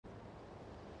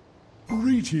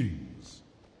Greetings.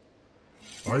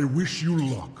 I wish you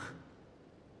luck.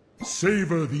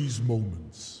 Savor these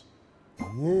moments.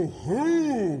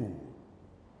 Woohoo!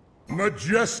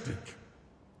 Majestic.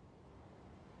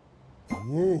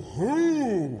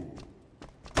 Woohoo!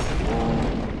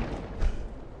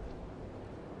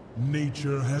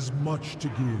 Nature has much to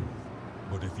give,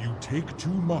 but if you take too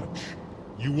much,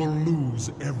 you will lose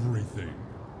everything.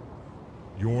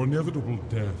 Your inevitable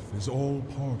death is all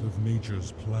part of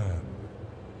nature's plan.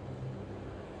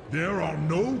 There are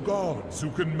no gods who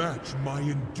can match my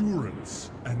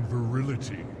endurance and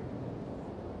virility.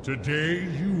 Today,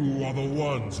 you are the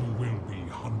ones who will be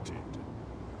hunted.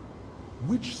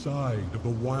 Which side of the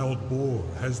wild boar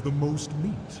has the most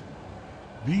meat?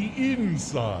 The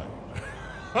inside.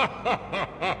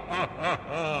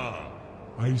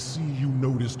 I see you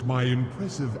noticed my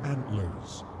impressive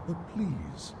antlers, but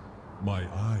please, my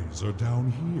eyes are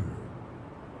down here.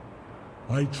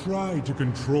 I try to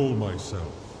control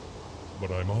myself,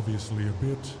 but I'm obviously a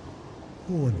bit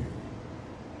horny.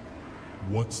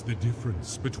 What's the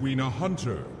difference between a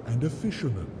hunter and a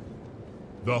fisherman?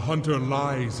 The hunter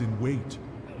lies in wait.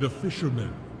 The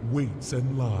fisherman waits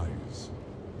and lies.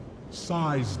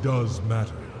 Size does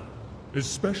matter,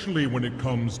 especially when it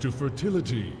comes to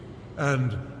fertility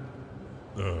and,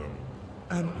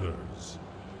 antlers.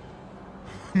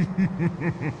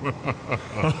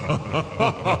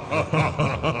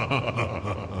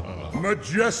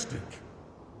 Majestic.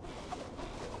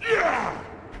 Yeah!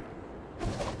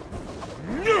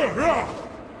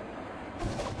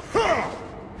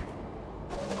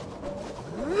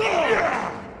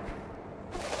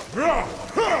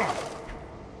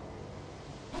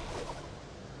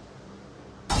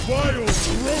 Vile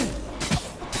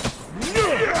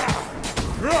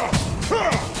growth!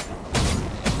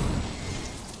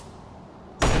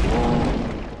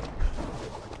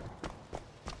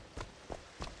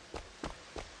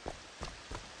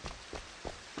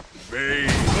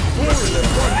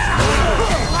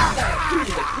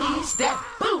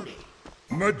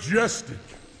 Majestic!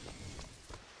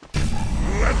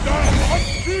 Let the hunt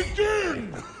begin!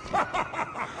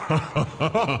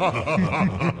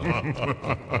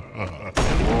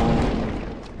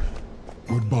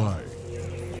 Goodbye.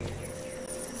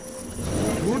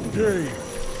 Good day.